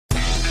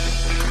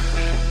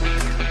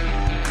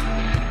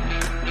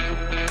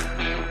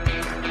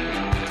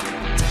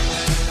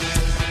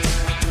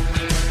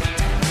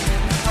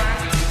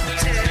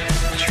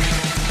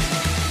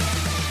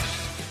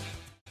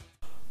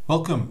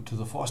Welcome to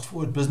the Fast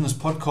Forward Business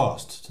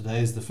Podcast. Today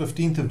is the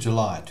 15th of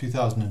July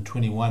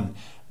 2021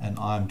 and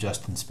I'm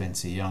Justin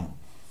Spencer Young.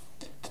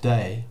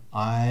 Today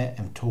I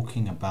am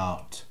talking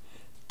about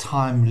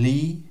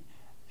timely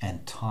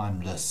and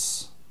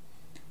timeless.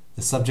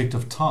 The subject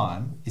of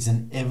time is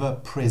an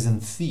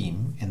ever-present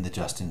theme in the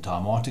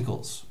Just-in-Time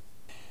articles.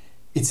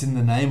 It's in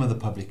the name of the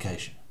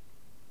publication.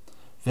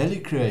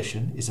 Value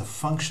creation is a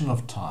function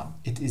of time.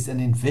 It is an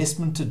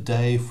investment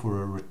today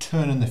for a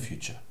return in the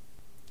future.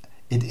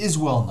 It is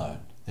well known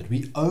that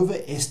we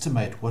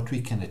overestimate what we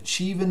can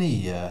achieve in a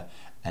year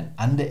and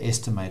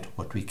underestimate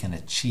what we can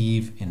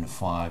achieve in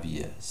 5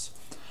 years.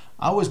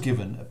 I was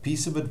given a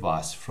piece of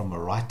advice from a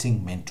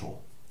writing mentor.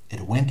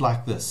 It went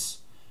like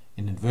this,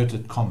 in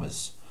inverted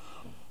commas: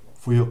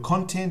 for your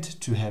content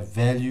to have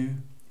value,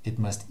 it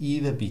must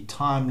either be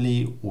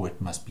timely or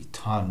it must be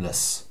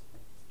timeless.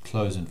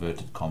 Close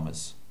inverted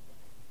commas.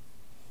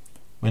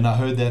 When I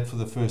heard that for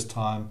the first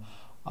time,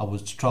 I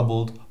was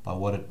troubled by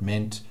what it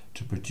meant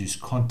to produce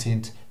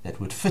content that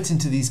would fit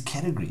into these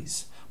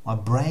categories. My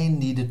brain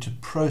needed to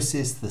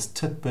process this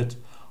tidbit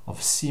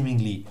of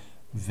seemingly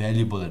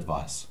valuable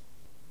advice.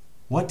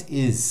 What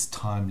is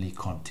timely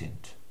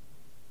content?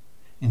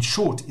 In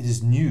short, it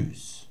is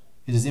news.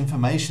 It is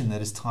information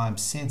that is time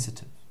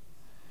sensitive.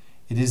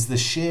 It is the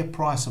share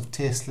price of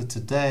Tesla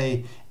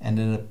today and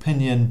an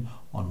opinion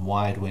on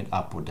why it went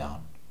up or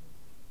down.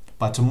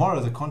 By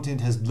tomorrow, the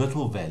content has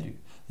little value.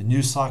 The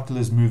news cycle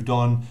has moved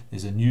on.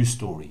 There's a new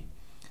story.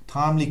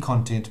 Timely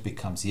content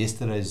becomes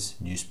yesterday's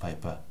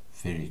newspaper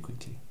very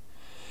quickly.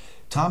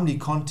 Timely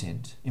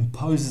content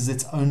imposes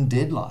its own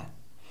deadline.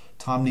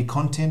 Timely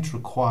content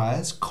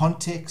requires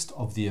context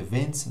of the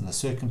events and the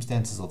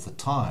circumstances of the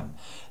time.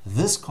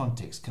 This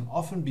context can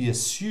often be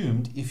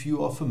assumed if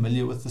you are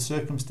familiar with the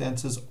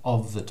circumstances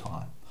of the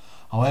time.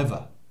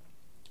 However,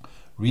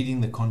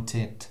 reading the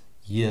content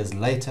years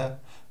later,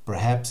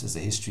 perhaps as a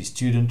history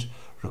student,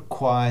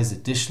 requires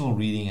additional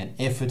reading and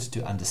effort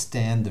to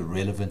understand the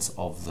relevance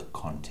of the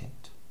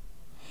content.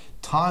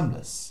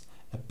 Timeless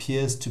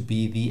appears to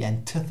be the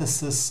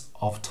antithesis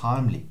of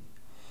timely.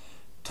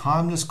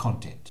 Timeless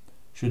content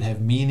should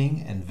have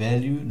meaning and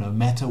value no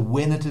matter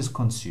when it is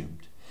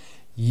consumed.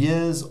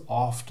 Years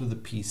after the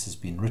piece has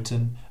been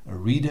written, a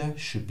reader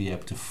should be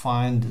able to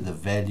find the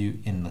value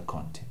in the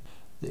content.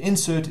 The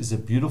insert is a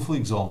beautiful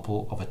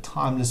example of a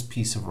timeless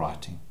piece of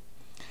writing.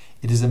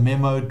 It is a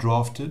memo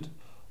drafted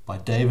by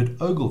David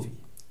Ogilvy,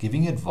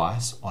 giving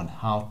advice on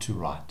how to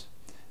write.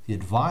 The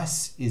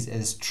advice is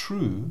as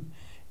true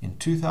in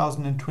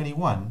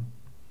 2021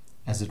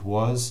 as it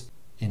was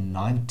in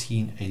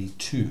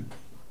 1982.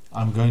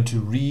 I'm going to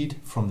read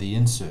from the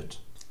insert.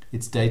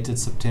 It's dated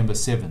September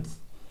 7th,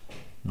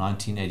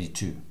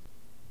 1982.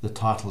 The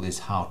title is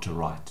How to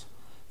Write.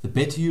 The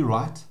better you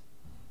write,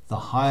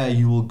 the higher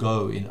you will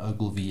go in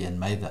Ogilvy and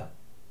Mather.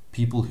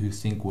 People who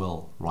think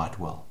well, write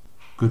well.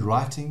 Good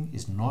writing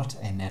is not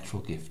a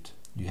natural gift.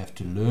 You have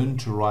to learn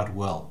to write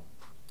well.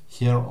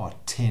 Here are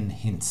 10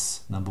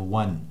 hints. Number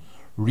 1,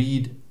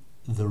 read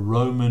the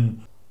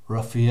Roman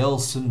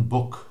Raphaelson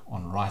book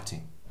on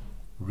writing.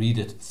 Read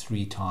it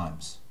 3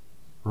 times.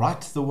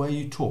 Write the way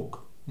you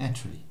talk,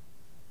 naturally.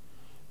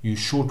 Use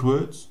short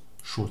words,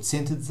 short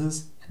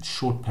sentences, and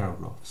short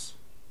paragraphs.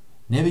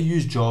 Never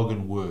use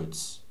jargon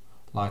words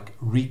like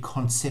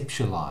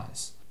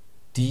reconceptualize,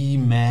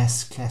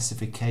 de-mass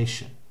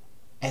classification,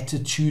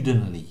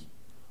 attitudinally,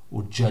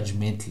 or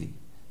judgmentally.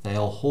 They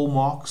are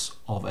hallmarks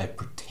of a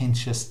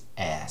pretentious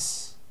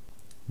ass.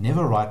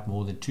 Never write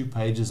more than 2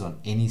 pages on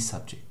any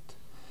subject.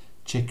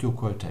 Check your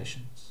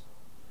quotations.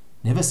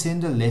 Never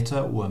send a letter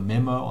or a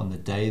memo on the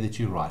day that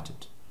you write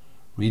it.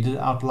 Read it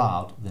out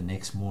loud the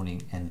next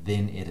morning and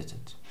then edit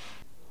it.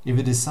 If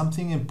it is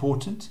something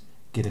important,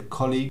 get a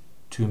colleague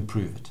to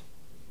improve it.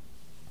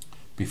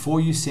 Before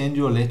you send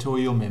your letter or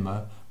your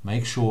memo,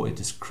 make sure it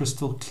is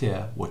crystal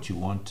clear what you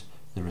want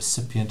the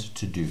recipient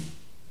to do.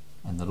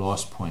 And the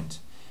last point,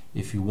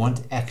 if you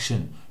want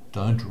action,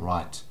 don't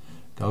write.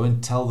 Go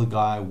and tell the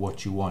guy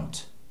what you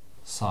want.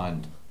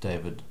 Signed,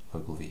 David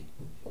Ogilvy.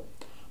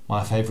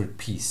 My favorite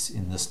piece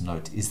in this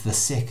note is the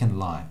second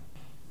line,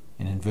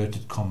 in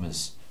inverted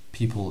commas: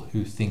 people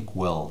who think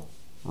well,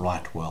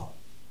 write well.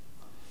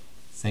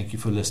 Thank you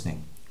for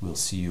listening. We'll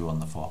see you on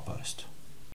the far post.